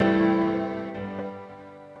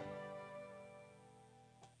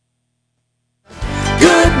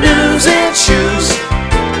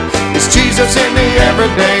news in the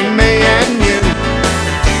everyday me and you.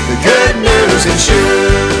 The good news in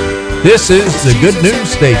shoes. This is the Good News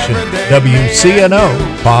Station,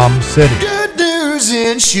 WCNO, Palm City. Good news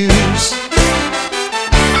in shoes.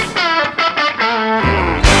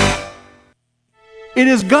 It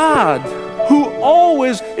is God who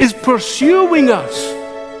always is pursuing us.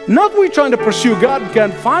 Not we trying to pursue God,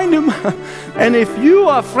 can't find Him. And if you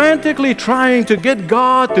are frantically trying to get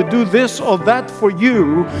God to do this or that for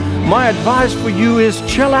you, my advice for you is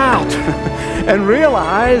chill out and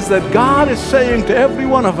realize that God is saying to every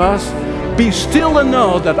one of us, be still and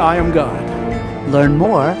know that I am God. Learn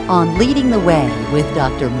more on Leading the Way with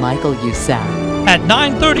Dr. Michael Youssef. At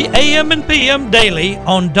 9:30 a.m. and p.m. daily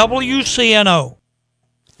on WCNO.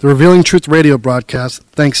 The Revealing Truth radio broadcast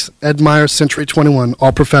thanks Ed Meyer Century 21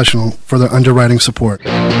 All Professional for their underwriting support.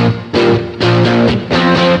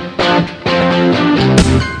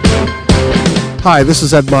 Hi, this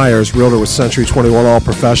is Ed Myers, Realtor with Century 21 All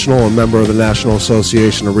Professional and member of the National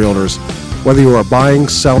Association of Realtors. Whether you are buying,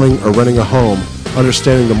 selling, or renting a home,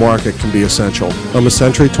 understanding the market can be essential. I'm a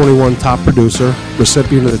Century 21 top producer,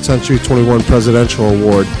 recipient of the Century 21 Presidential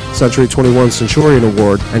Award, Century 21 Centurion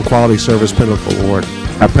Award, and Quality Service Pinnacle Award.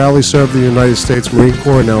 I proudly serve the United States Marine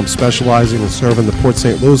Corps, and now I'm specializing in serving the Port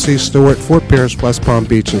St. Lucie, Stewart, Fort Pierce, West Palm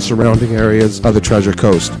Beach, and surrounding areas of the Treasure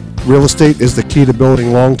Coast. Real estate is the key to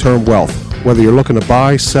building long-term wealth. Whether you're looking to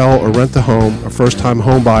buy, sell, or rent a home, a first-time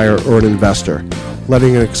home buyer, or an investor,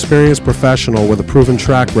 letting an experienced professional with a proven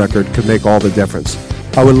track record can make all the difference.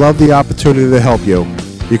 I would love the opportunity to help you.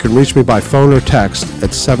 You can reach me by phone or text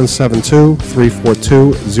at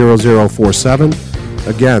 772-342-0047.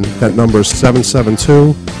 Again, that number is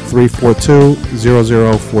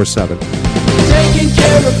 772-342-0047. Taking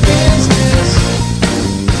care of business.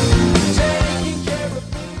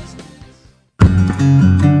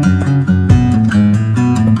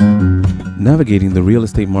 Navigating the real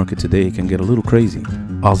estate market today can get a little crazy.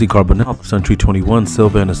 Ozzy Carbonell of Century 21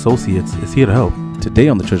 Silva and Associates is here to help. Today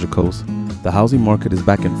on the Treasure Coast, the housing market is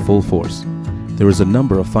back in full force. There is a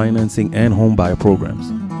number of financing and home buyer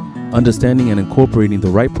programs. Understanding and incorporating the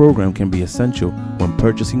right program can be essential when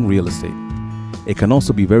purchasing real estate. It can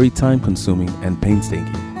also be very time-consuming and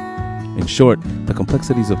painstaking. In short, the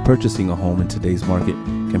complexities of purchasing a home in today's market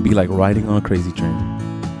can be like riding on a crazy train.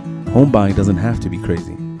 Home buying doesn't have to be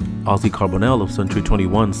crazy. Ozzy Carbonell of Century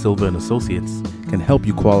 21 Silva and Associates can help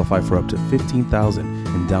you qualify for up to $15,000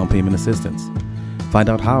 in down payment assistance. Find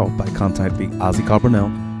out how by contacting Ozzy Carbonell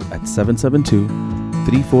at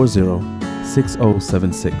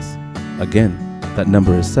 772-340-6076. Again, that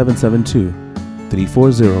number is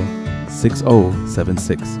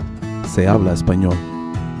 772-340-6076. Se habla español.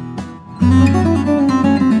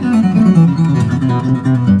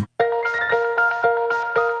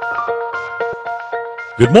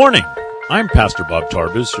 Good morning. I'm Pastor Bob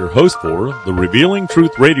Tarbus, your host for the Revealing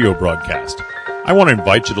Truth radio broadcast. I want to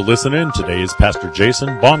invite you to listen in today as Pastor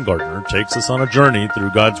Jason Baumgartner takes us on a journey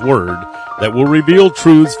through God's Word that will reveal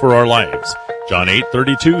truths for our lives. John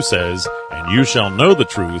 8:32 says, "And you shall know the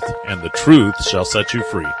truth, and the truth shall set you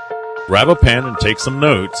free." Grab a pen and take some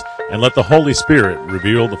notes, and let the Holy Spirit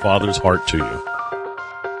reveal the Father's heart to you.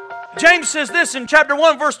 James says this in chapter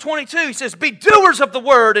 1, verse 22. He says, "Be doers of the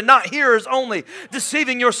word and not hearers only,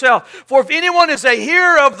 deceiving yourself. For if anyone is a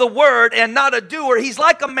hearer of the word and not a doer, he's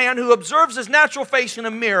like a man who observes his natural face in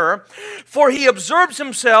a mirror. For he observes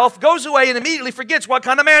himself, goes away, and immediately forgets what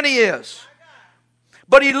kind of man he is.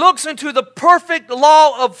 But he looks into the perfect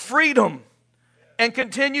law of freedom and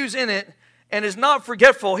continues in it, and is not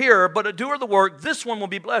forgetful hearer, but a doer of the work. This one will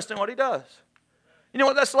be blessed in what he does." You know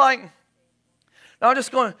what that's like? Now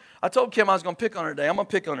I told Kim I was going to pick on her today. I'm going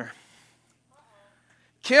to pick on her.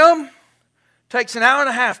 Kim takes an hour and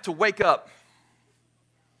a half to wake up.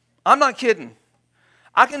 I'm not kidding.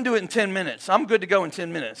 I can do it in 10 minutes. I'm good to go in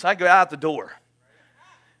 10 minutes. I go out the door.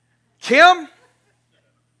 Kim,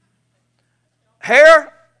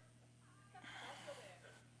 hair,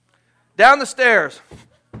 down the stairs.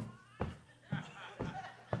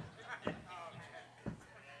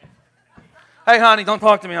 Hey, honey, don't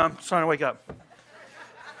talk to me. I'm trying to wake up.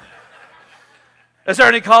 Is there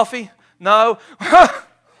any coffee? No.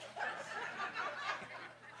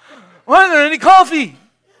 Why isn't there any coffee?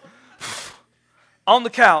 On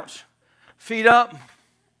the couch, feet up,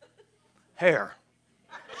 hair.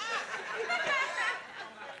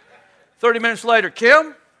 30 minutes later,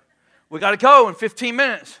 Kim, we got to go in 15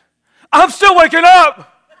 minutes. I'm still waking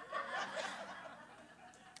up.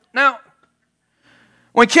 Now,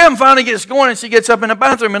 when Kim finally gets going and she gets up in the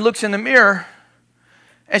bathroom and looks in the mirror,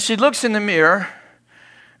 and she looks in the mirror,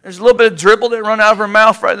 there's a little bit of dribble that run out of her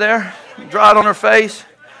mouth right there, dried on her face.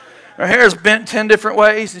 Her hair is bent 10 different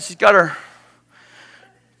ways, and she's got her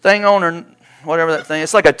thing on her, whatever that thing.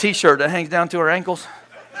 It's like a T-shirt that hangs down to her ankles.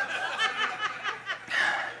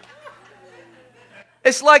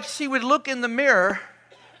 It's like she would look in the mirror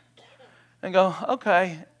and go,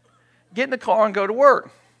 okay, get in the car and go to work.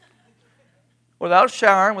 Without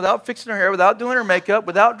showering, without fixing her hair, without doing her makeup,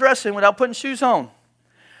 without dressing, without putting shoes on.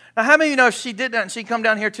 Now, how many of you know if she did that and she come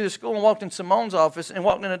down here to the school and walked in Simone's office and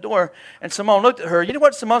walked in the door and Simone looked at her, you know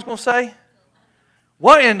what Simone's going to say?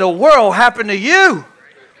 What in the world happened to you?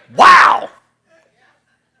 Wow!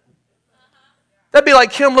 That'd be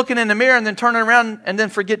like Kim looking in the mirror and then turning around and then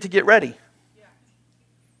forget to get ready.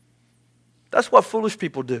 That's what foolish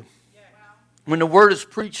people do. When the word is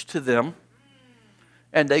preached to them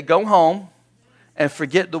and they go home and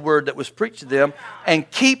forget the word that was preached to them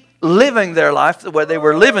and keep living their life the way they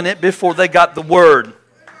were living it before they got the word.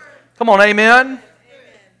 Come on, amen?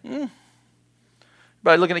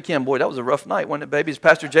 Everybody looking at Kim, boy, that was a rough night, wasn't it, baby? Is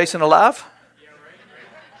Pastor Jason alive?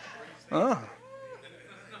 Oh.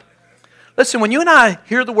 Listen, when you and I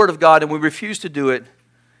hear the word of God and we refuse to do it,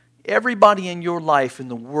 everybody in your life in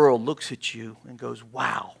the world looks at you and goes,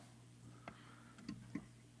 wow.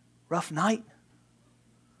 Rough night?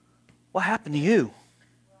 What happened to you?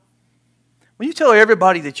 When you tell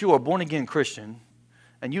everybody that you are a born-again Christian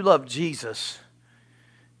and you love Jesus,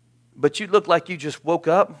 but you look like you just woke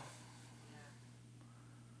up,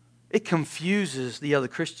 it confuses the other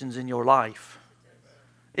Christians in your life.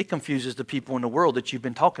 It confuses the people in the world that you've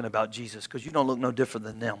been talking about Jesus because you don't look no different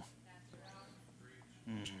than them.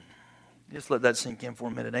 Just let that sink in for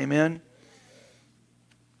a minute. Amen?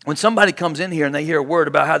 When somebody comes in here and they hear a word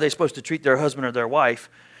about how they're supposed to treat their husband or their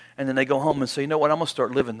wife, and then they go home and say, you know what, I'm going to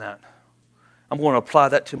start living that. I'm going to apply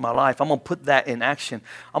that to my life. I'm going to put that in action.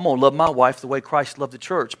 I'm going to love my wife the way Christ loved the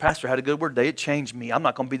church. Pastor had a good word today. It changed me. I'm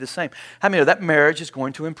not going to be the same. How many of that marriage is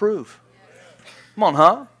going to improve? Come on,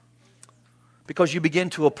 huh? Because you begin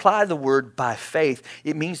to apply the word by faith.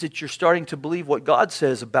 It means that you're starting to believe what God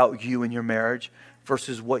says about you and your marriage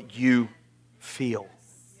versus what you feel.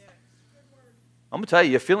 I'm going to tell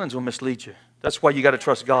you, your feelings will mislead you. That's why you got to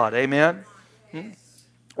trust God. Amen?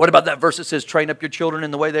 What about that verse that says, train up your children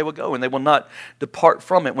in the way they will go, and they will not depart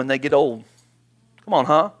from it when they get old? Come on,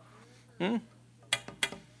 huh? I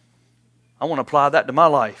want to apply that to my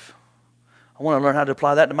life. I want to learn how to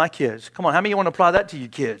apply that to my kids. Come on, how many of you want to apply that to your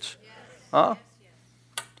kids? Huh?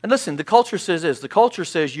 And listen, the culture says this. The culture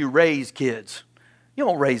says you raise kids. You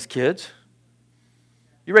don't raise kids.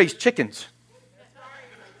 You raise chickens.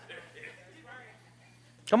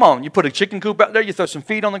 Come on, you put a chicken coop out there, you throw some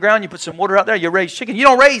feed on the ground, you put some water out there, you raise chicken. You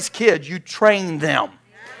don't raise kids, you train them.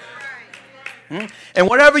 And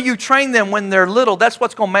whatever you train them when they're little, that's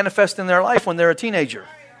what's going to manifest in their life when they're a teenager.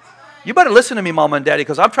 You better listen to me, Mama and Daddy,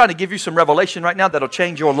 because I'm trying to give you some revelation right now that'll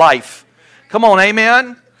change your life. Come on,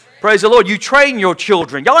 amen? Praise the Lord. You train your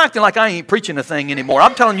children. Y'all acting like I ain't preaching a thing anymore.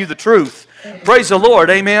 I'm telling you the truth. Praise the Lord,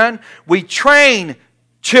 amen? We train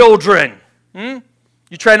children.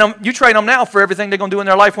 You train them now for everything they're going to do in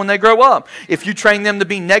their life when they grow up. If you train them to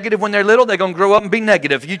be negative when they're little, they're going to grow up and be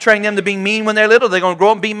negative. If you train them to be mean when they're little, they're going to grow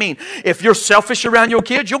up and be mean. If you're selfish around your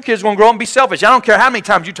kids are going to grow up and be selfish. I don't care how many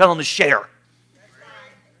times you tell them to share.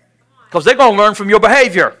 Because they're going to learn from your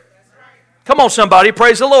behavior. Come on, somebody.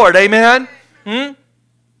 Praise the Lord. Amen?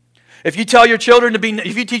 If you tell your children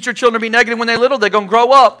if you teach your children to be negative when they're little, they're going to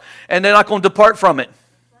grow up and they're not going to depart from it.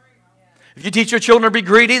 If you teach your children to be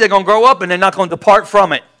greedy, they're going to grow up and they're not going to depart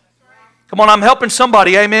from it. Come on, I'm helping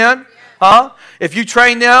somebody, amen? Huh? If you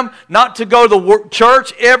train them not to go to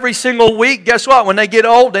church every single week, guess what? When they get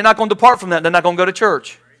old, they're not going to depart from that. They're not going to go to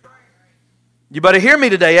church. You better hear me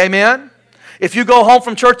today, amen? If you go home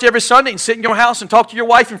from church every Sunday and sit in your house and talk to your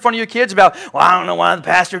wife in front of your kids about, well, I don't know why the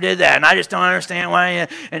pastor did that, and I just don't understand why,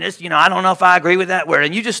 and this, I don't know if I agree with that word,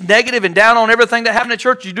 and you just negative and down on everything that happened at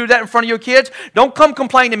church, you do that in front of your kids, don't come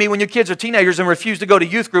complain to me when your kids are teenagers and refuse to go to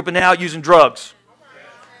youth group and they're out using drugs.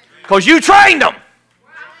 Because you trained them.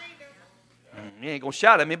 You ain't going to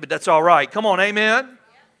shout at me, but that's all right. Come on, amen?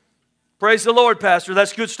 Praise the Lord, Pastor.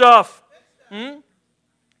 That's good stuff.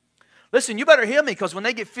 Listen, you better hear me, because when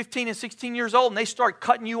they get 15 and 16 years old and they start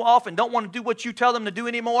cutting you off and don't want to do what you tell them to do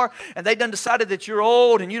anymore, and they done decided that you're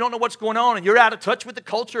old and you don't know what's going on and you're out of touch with the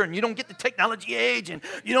culture and you don't get the technology age and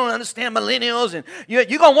you don't understand millennials, and you're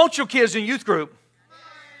going to want your kids in youth group.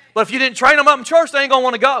 But if you didn't train them up in church, they ain't going to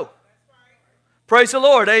want to go. Praise the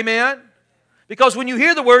Lord, amen? Because when you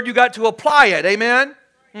hear the word, you got to apply it, amen?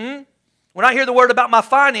 When I hear the word about my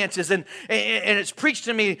finances and it's preached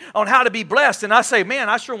to me on how to be blessed, and I say, man,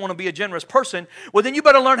 I sure want to be a generous person, well, then you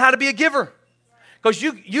better learn how to be a giver. Because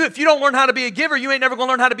if you don't learn how to be a giver, you ain't never going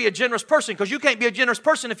to learn how to be a generous person. Because you can't be a generous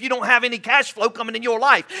person if you don't have any cash flow coming in your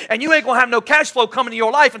life. And you ain't going to have no cash flow coming in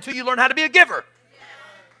your life until you learn how to be a giver.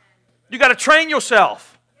 You got to train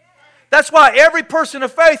yourself. That's why every person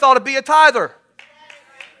of faith ought to be a tither.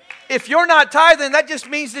 If you're not tithing, that just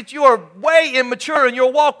means that you are way immature in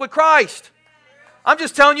your walk with Christ. I'm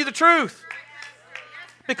just telling you the truth.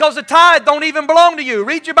 Because the tithe don't even belong to you.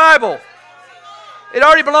 Read your Bible. It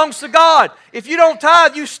already belongs to God. If you don't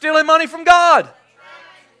tithe, you're stealing money from God.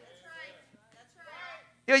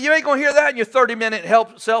 You ain't going to hear that in your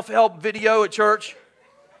 30-minute self-help video at church.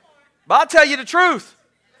 But I'll tell you the truth.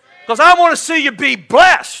 Because I want to see you be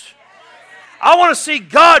blessed. I want to see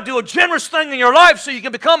God do a generous thing in your life so you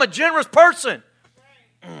can become a generous person.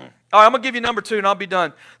 All right, I'm going to give you number 2 and I'll be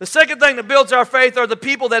done. The second thing that builds our faith are the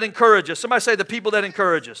people that encourage us. Somebody say the people that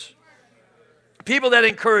encourage us. People that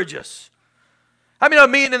encourage us. How many know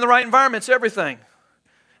being in the right environment's everything?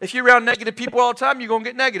 If you're around negative people all the time, you're going to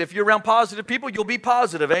get negative. If you're around positive people, you'll be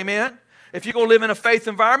positive. Amen? If you're going to live in a faith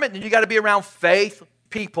environment, then you got to be around faith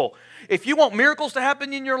people. If you want miracles to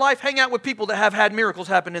happen in your life, hang out with people that have had miracles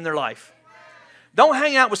happen in their life. Don't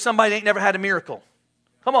hang out with somebody that ain't never had a miracle.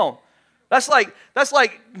 Come on. That's like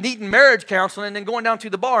needing marriage counseling and then going down to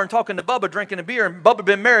the bar and talking to Bubba, drinking a beer, and Bubba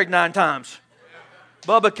been married 9 times.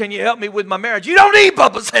 Bubba, can you help me with my marriage? You don't need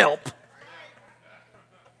Bubba's help.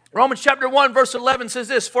 Romans chapter 1 verse 11 says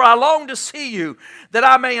this, for I long to see you that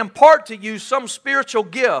I may impart to you some spiritual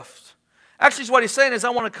gift. Actually, what he's saying is I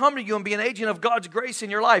want to come to you and be an agent of God's grace in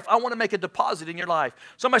your life. I want to make a deposit in your life.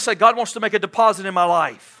 Somebody say, God wants to make a deposit in my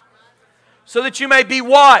life. So that you may be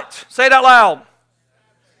what? Say it out loud.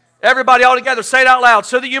 Everybody all together, say it out loud.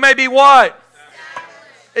 So that you may be what?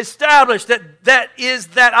 Established. That is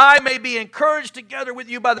that I may be encouraged together with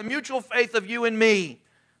you by the mutual faith of you and me.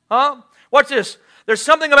 Huh? Watch this. There's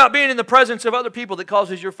something about being in the presence of other people that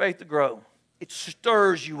causes your faith to grow. It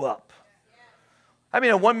stirs you up. I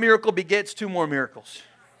mean, one miracle begets 2 more miracles.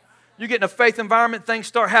 You get in a faith environment, things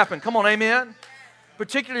start happening. Come on, amen?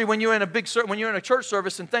 Particularly when you're in a church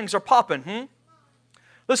service and things are popping.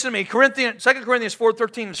 Listen to me. 2 Corinthians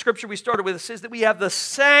 4:13, the scripture we started with, it says that we have the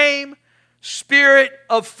same spirit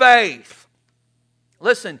of faith.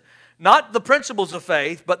 Listen, not the principles of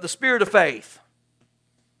faith, but the spirit of faith.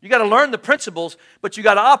 You got to learn the principles, but you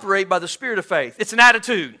got to operate by the spirit of faith. It's an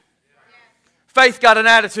attitude. Faith got an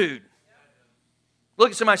attitude. Look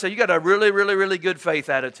at somebody and say, you got a really, really, really good faith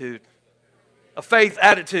attitude. A faith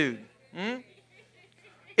attitude.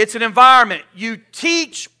 It's an environment. You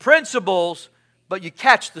teach principles, but you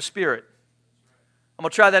catch the spirit. I'm going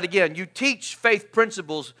to try that again. You teach faith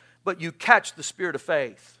principles, but you catch the spirit of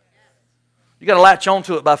faith. You got to latch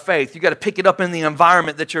onto it by faith. You got to pick it up in the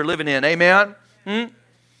environment that you're living in. Amen?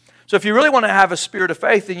 So if you really want to have a spirit of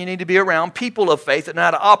faith, then you need to be around people of faith that know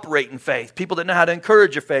how to operate in faith, people that know how to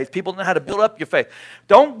encourage your faith, people that know how to build up your faith.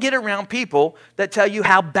 Don't get around people that tell you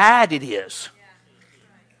how bad it is.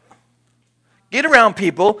 Get around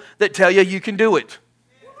people that tell you you can do it.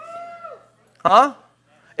 Huh?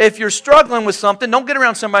 If you're struggling with something, don't get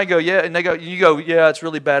around somebody and go, yeah, and you go, yeah, it's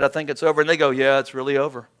really bad, I think it's over. And they go, yeah, it's really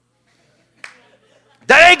over.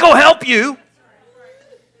 That ain't going to help you.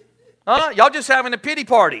 Huh? Y'all just having a pity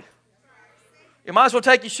party. You might as well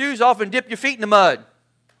take your shoes off and dip your feet in the mud.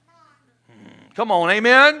 Come on,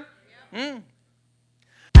 amen?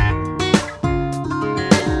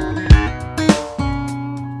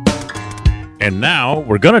 And now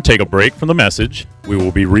we're going to take a break from the message. We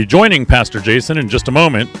will be rejoining Pastor Jason in just a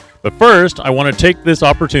moment. But first, I want to take this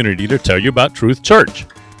opportunity to tell you about Truth Church.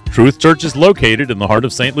 Truth Church is located in the heart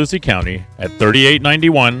of St. Lucie County at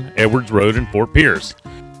 3891 Edwards Road in Fort Pierce.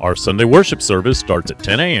 Our Sunday worship service starts at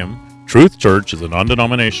 10 a.m. Truth Church is a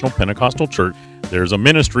non-denominational Pentecostal church. There's a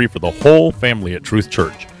ministry for the whole family at Truth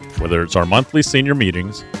Church. Whether it's our monthly senior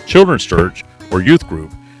meetings, children's church, or youth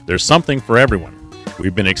group, there's something for everyone.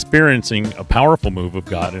 We've been experiencing a powerful move of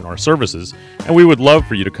God in our services, and we would love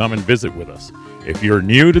for you to come and visit with us. If you're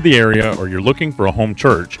new to the area or you're looking for a home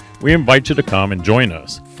church, we invite you to come and join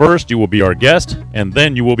us. First, you will be our guest, and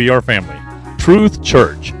then you will be our family. Truth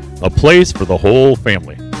Church, a place for the whole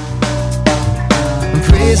family.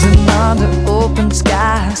 Praising under open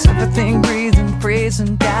skies, everything breathing,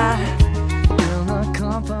 praising God.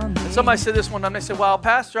 Somebody said this one time, they said, well,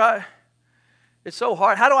 Pastor, it's so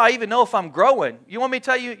hard. How do I even know if I'm growing? You want me to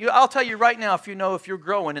tell you? I'll tell you right now if you know if you're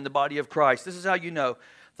growing in the body of Christ. This is how you know.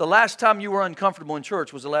 The last time you were uncomfortable in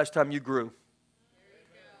church was the last time you grew.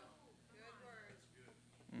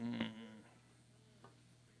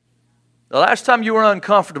 The last time you were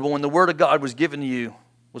uncomfortable when the Word of God was given to you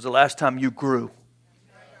was the last time you grew.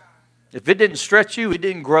 If it didn't stretch you, it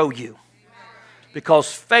didn't grow you.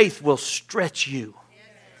 Because faith will stretch you.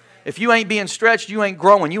 If you ain't being stretched, you ain't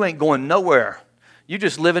growing. You ain't going nowhere. You're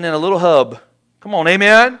just living in a little hub. Come on,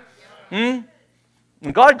 amen?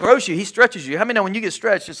 When God grows you, He stretches you. How many know when you get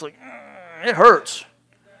stretched, it's like, it hurts.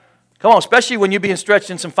 Come on, especially when you're being stretched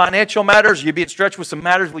in some financial matters, you're being stretched with some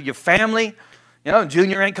matters with your family. You know,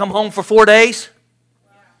 Junior ain't come home for 4 days.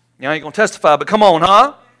 You know, I ain't going to testify, but come on,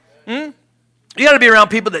 huh? You got to be around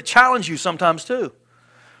people that challenge you sometimes too.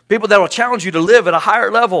 People that will challenge you to live at a higher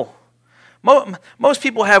level. Most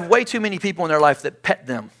people have way too many people in their life that pet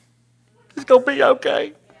them. It's going to be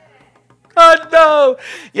okay. I know.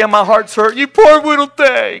 Yeah, my heart's hurt. You poor little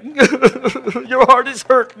thing. Your heart is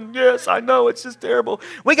hurting. Yes, I know. It's just terrible.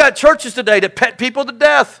 We got churches today that pet people to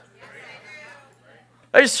death.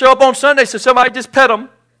 They just show up on Sunday, so somebody just pet them.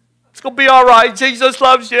 It's going to be all right. Jesus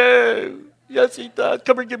loves you. Yes, He does.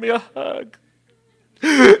 Come here and give me a hug.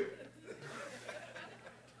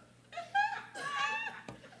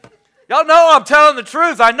 Y'all know I'm telling the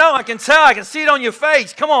truth. I know. I can tell. I can see it on your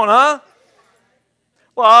face. Come on, huh?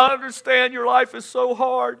 Well, I understand your life is so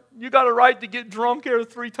hard. You got a right to get drunk here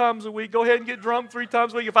 3 times a week. Go ahead and get drunk 3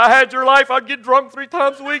 times a week. If I had your life, I'd get drunk 3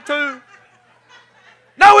 times a week too.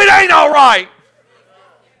 No, it ain't all right.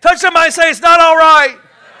 Touch somebody and say, it's not all right.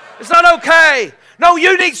 It's not okay. No,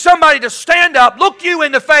 you need somebody to stand up, look you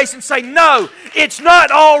in the face and say, no, it's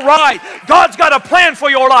not all right. God's got a plan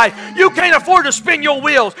for your life. You can't afford to spin your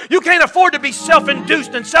wheels. You can't afford to be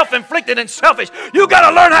self-induced and self-inflicted and selfish. You got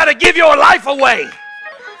to learn how to give your life away.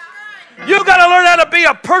 You got to learn how to be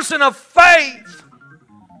a person of faith.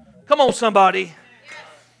 Come on, somebody.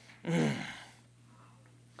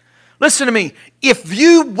 Listen to me. If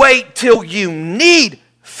you wait till you need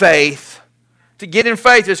faith to get in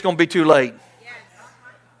faith, it's going to be too late.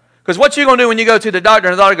 Because what you're going to do when you go to the doctor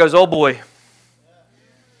and the doctor goes, oh boy,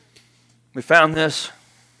 we found this.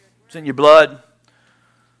 It's in your blood.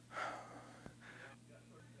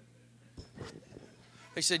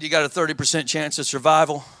 They said you got a 30% chance of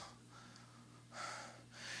survival.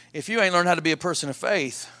 If you ain't learned how to be a person of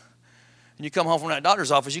faith, and you come home from that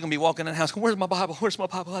doctor's office, you're going to be walking in the house going, where's my Bible? Where's my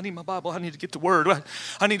Bible? I need my Bible. I need to get the Word.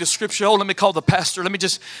 I need a scripture. Oh, let me call the pastor. Let me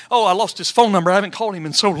just, I lost his phone number. I haven't called him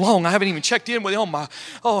in so long. I haven't even checked in with him.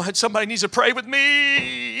 Somebody needs to pray with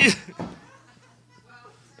me.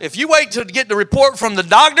 If you wait to get the report from the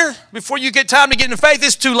doctor before you get time to get in faith,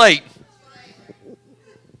 it's too late.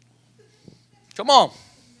 Come on.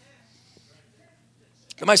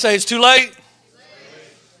 Somebody say it's too late.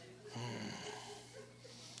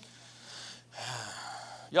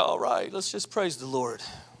 Y'all all right? Let's just praise the Lord.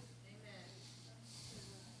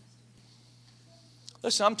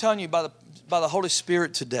 Listen, I'm telling you by the Holy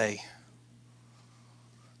Spirit today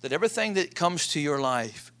that everything that comes to your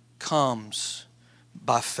life comes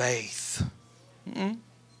by faith.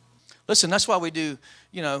 Listen, that's why we do,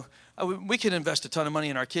 we could invest a ton of money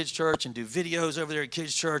in our kids' church and do videos over there at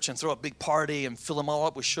kids' church and throw a big party and fill them all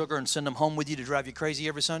up with sugar and send them home with you to drive you crazy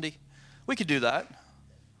every Sunday. We could do that.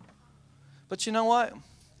 But you know what?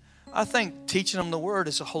 I think teaching them the Word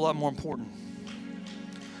is a whole lot more important.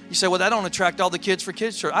 You say, well, that don't attract all the kids for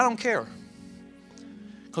kids' church. I don't care.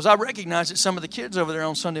 Because I recognize that some of the kids over there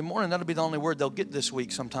on Sunday morning, that'll be the only word they'll get this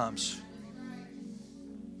week sometimes.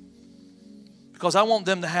 Because I want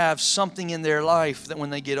them to have something in their life that when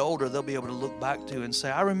they get older, they'll be able to look back to and say,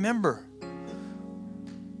 I remember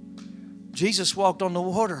Jesus walked on the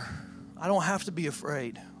water. I don't have to be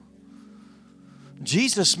afraid.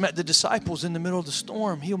 Jesus met the disciples in the middle of the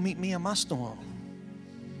storm. He'll meet me in my storm.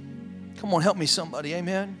 Come on, help me somebody.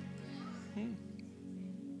 Amen.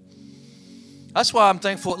 That's why I'm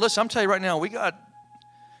thankful. Listen, I'm telling you right now,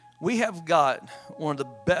 we have got one of the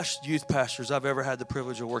best youth pastors I've ever had the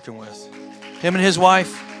privilege of working with. Him and his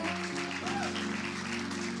wife.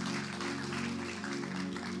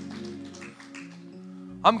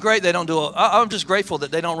 I'm just grateful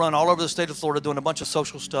that they don't run all over the state of Florida doing a bunch of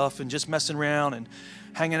social stuff and just messing around and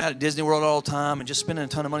hanging out at Disney World all the time and just spending a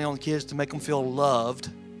ton of money on the kids to make them feel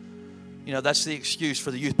loved. That's the excuse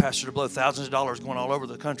for the youth pastor to blow thousands of dollars going all over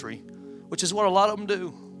the country, which is what a lot of them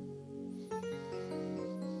do.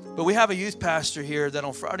 But we have a youth pastor here that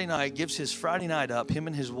on Friday night gives his Friday night up, him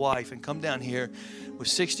and his wife, and come down here with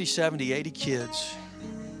 60, 70, 80 kids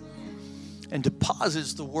and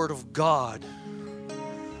deposits the Word of God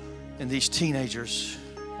in these teenagers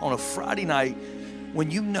on a Friday night when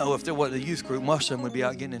you know if there was a youth group, most of them would be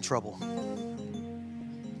out getting in trouble.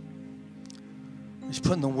 He's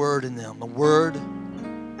putting the Word in them, the Word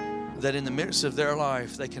that in the midst of their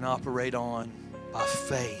life they can operate on by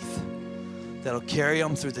faith. That'll carry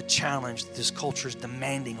them through the challenge that this culture is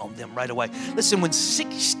demanding on them right away. Listen, when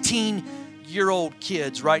 16-year-old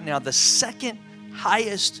kids right now, the second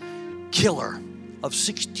highest killer of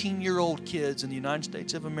 16-year-old kids in the United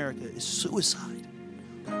States of America is suicide.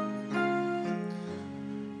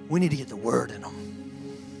 We need to get the word in them.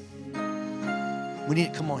 We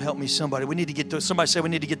need to, come on, help me somebody. We need to get somebody say we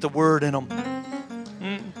need to get the word in them.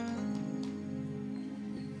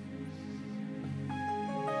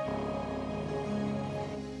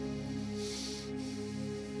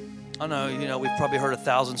 I know, we've probably heard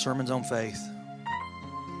 1,000 sermons on faith.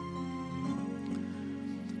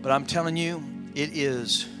 But I'm telling you, it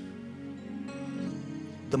is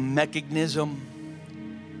the mechanism,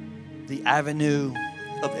 the avenue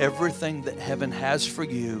of everything that heaven has for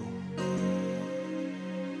you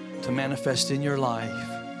to manifest in your life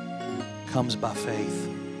comes by faith.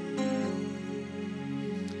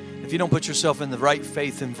 If you don't put yourself in the right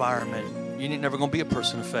faith environment, you're never going to be a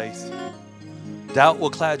person of faith. Doubt will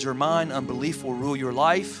cloud your mind. Unbelief will rule your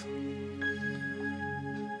life.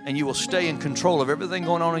 And you will stay in control of everything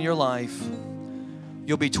going on in your life.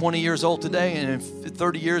 You'll be 20 years old today, and in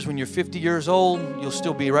 30 years, when you're 50 years old, you'll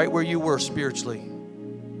still be right where you were spiritually.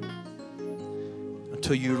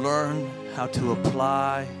 Until you learn how to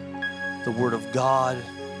apply the Word of God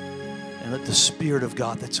and let the Spirit of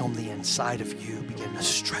God that's on the inside of you begin to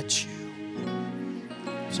stretch you.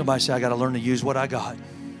 Somebody say, I got to learn to use what I got.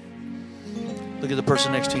 Look at the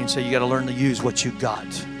person next to you and say, you got to learn to use what you got.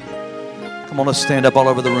 Come on, let's stand up all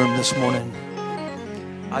over the room this morning.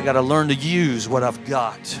 I got to learn to use what I've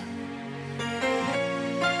got.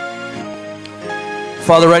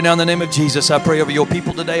 Father, right now in the name of Jesus, I pray over your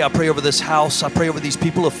people today. I pray over this house. I pray over these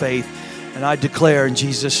people of faith. And I declare in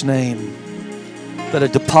Jesus' name that a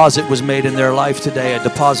deposit was made in their life today, a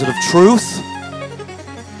deposit of truth.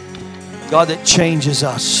 God, that changes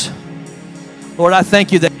us. Lord, I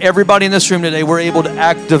thank you that everybody in this room today, we're able to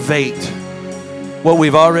activate what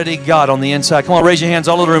we've already got on the inside. Come on, raise your hands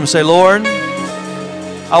all over the room and say, Lord,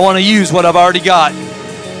 I want to use what I've already got.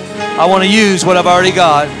 I want to use what I've already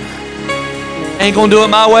got. Ain't going to do it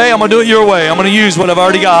my way. I'm going to do it your way. I'm going to use what I've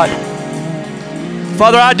already got.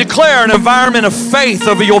 Father, I declare an environment of faith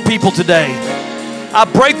over your people today. I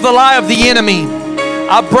break the lie of the enemy.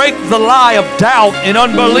 I break the lie of doubt and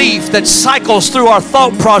unbelief that cycles through our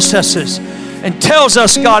thought processes and tells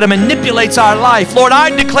us, God, and manipulates our life. Lord,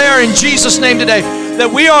 I declare in Jesus' name today that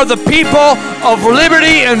we are the people of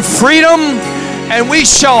liberty and freedom, and we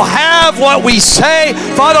shall have what we say.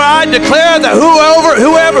 Father, I declare that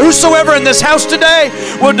whosoever in this house today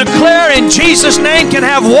will declare in Jesus' name can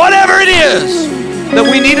have whatever it is that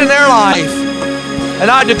we need in their life.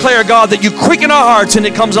 And I declare, God, that you quicken our hearts and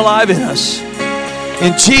it comes alive in us.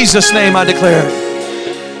 In Jesus' name I declare it.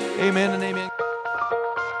 Amen and amen.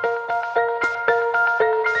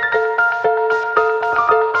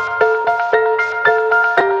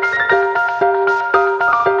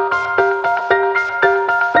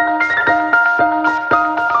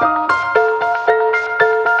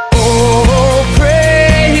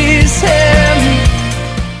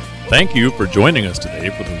 Thank you for joining us today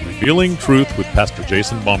for the Revealing Truth with Pastor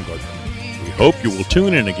Jason Baumgartner. We hope you will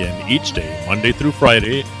tune in again each day, Monday through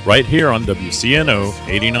Friday, right here on WCNO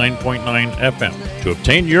 89.9 FM. To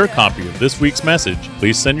obtain your copy of this week's message,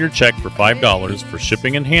 please send your check for $5 for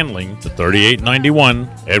shipping and handling to 3891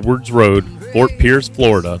 Edwards Road, Fort Pierce,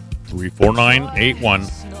 Florida, 34981.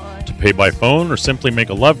 To pay by phone or simply make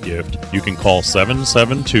a love gift, you can call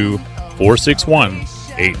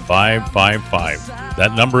 772-461-8555.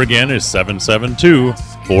 That number again is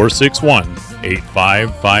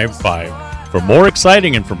 772-461-8555. For more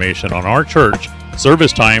exciting information on our church,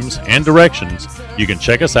 service times, and directions, you can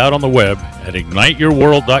check us out on the web at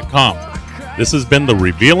igniteyourworld.com. This has been The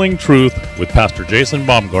Revealing Truth with Pastor Jason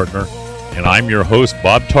Baumgartner, and I'm your host,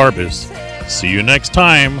 Bob Tarbis. See you next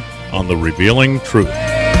time on The Revealing Truth.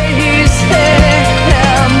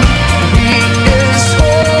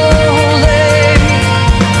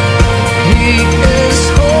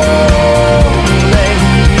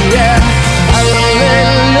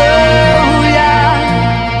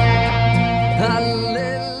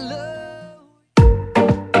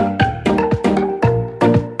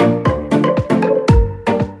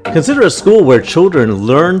 Consider a school where children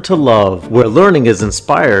learn to love, where learning is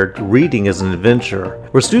inspired, reading is an adventure,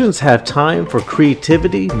 where students have time for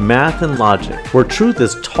creativity, math, and logic, where truth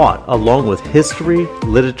is taught along with history,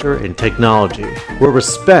 literature, and technology, where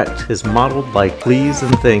respect is modeled by please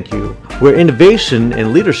and thank you, where innovation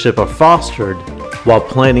and leadership are fostered while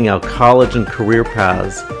planning out college and career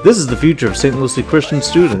paths. This is the future of St. Lucie Christian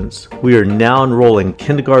students. We are now enrolling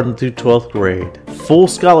kindergarten through 12th grade. Full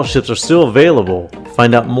scholarships are still available.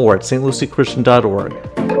 Find out more at stluciechristian.org.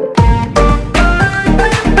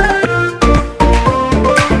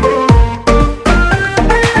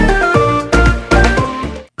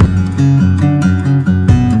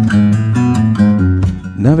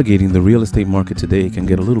 Navigating the real estate market today can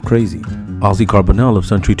get a little crazy. Ozzy Carbonell of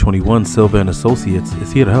Century 21 Silva and Associates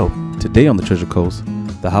is here to help. Today on the Treasure Coast,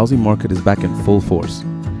 the housing market is back in full force.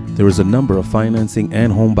 There is a number of financing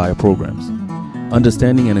and home buyer programs.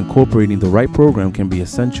 Understanding and incorporating the right program can be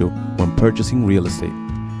essential when purchasing real estate.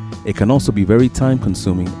 It can also be very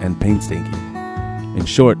time-consuming and painstaking. In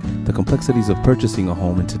short, the complexities of purchasing a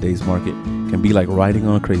home in today's market can be like riding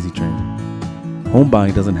on a crazy train. Home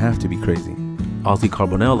buying doesn't have to be crazy. Ozzy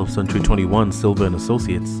Carbonell of Century 21 Silva and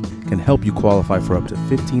Associates can help you qualify for up to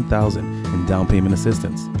 $15,000 in down payment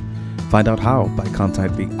assistance. Find out how by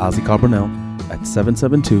contacting Ozzy Carbonell at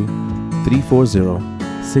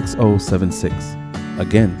 772-340-6076.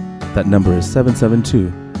 Again, that number is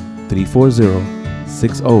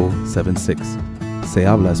 772-340-6076. Se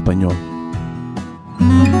habla español.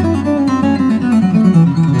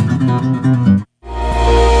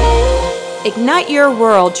 Ignite Your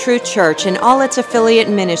World True Church and all its affiliate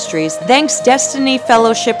ministries thanks Destiny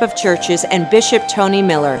Fellowship of Churches and Bishop Tony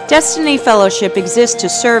Miller. Destiny Fellowship exists to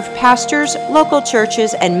serve pastors, local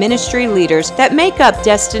churches, and ministry leaders that make up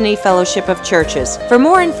Destiny Fellowship of Churches. For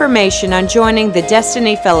more information on joining the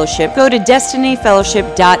Destiny Fellowship, go to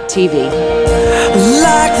destinyfellowship.tv.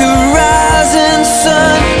 Like the rising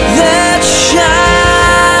sun that shines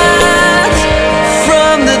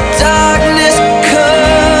from the darkness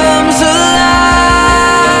comes alive.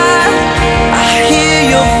 I hear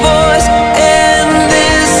your voice and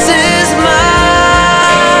this is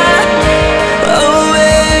my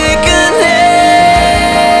awakening.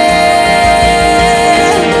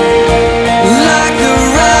 Like the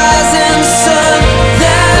rising sun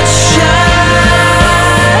that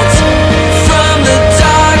shines from the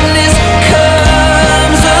darkness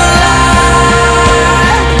comes alive.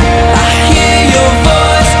 I hear your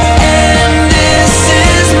voice and this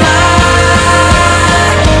is my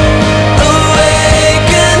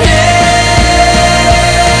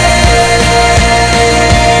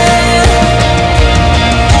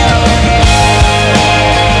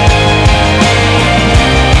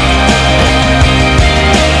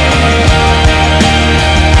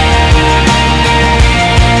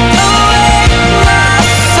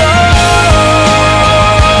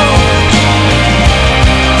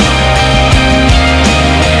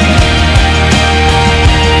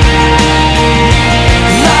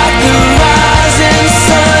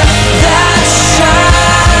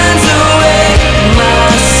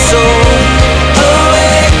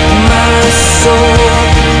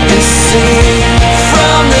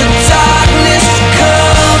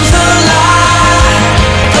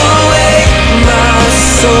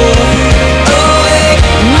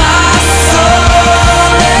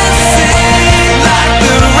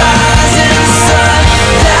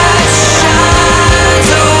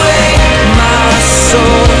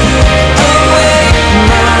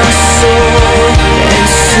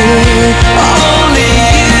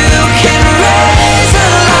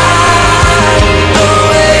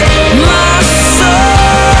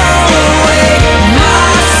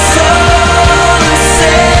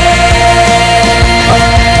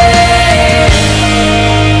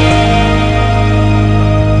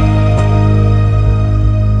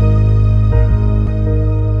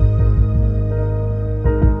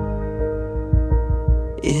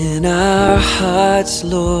in our hearts,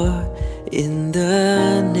 Lord, in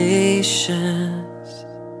the nations,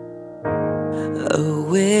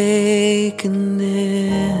 awakening.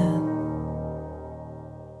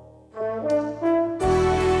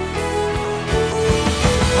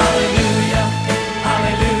 Hallelujah,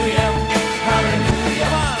 hallelujah,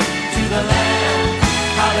 hallelujah to the Lamb.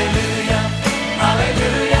 Hallelujah,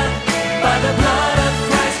 hallelujah, by the blood of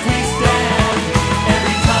Christ we stand.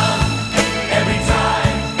 Every tongue, every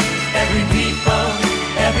time, every people,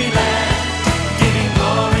 every land, giving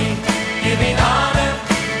glory, giving honor,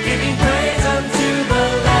 giving praise unto the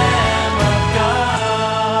Lamb of God.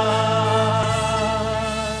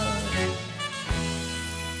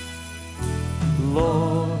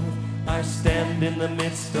 Lord, I stand in the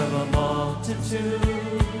midst of a multitude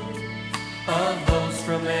of those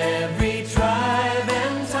from every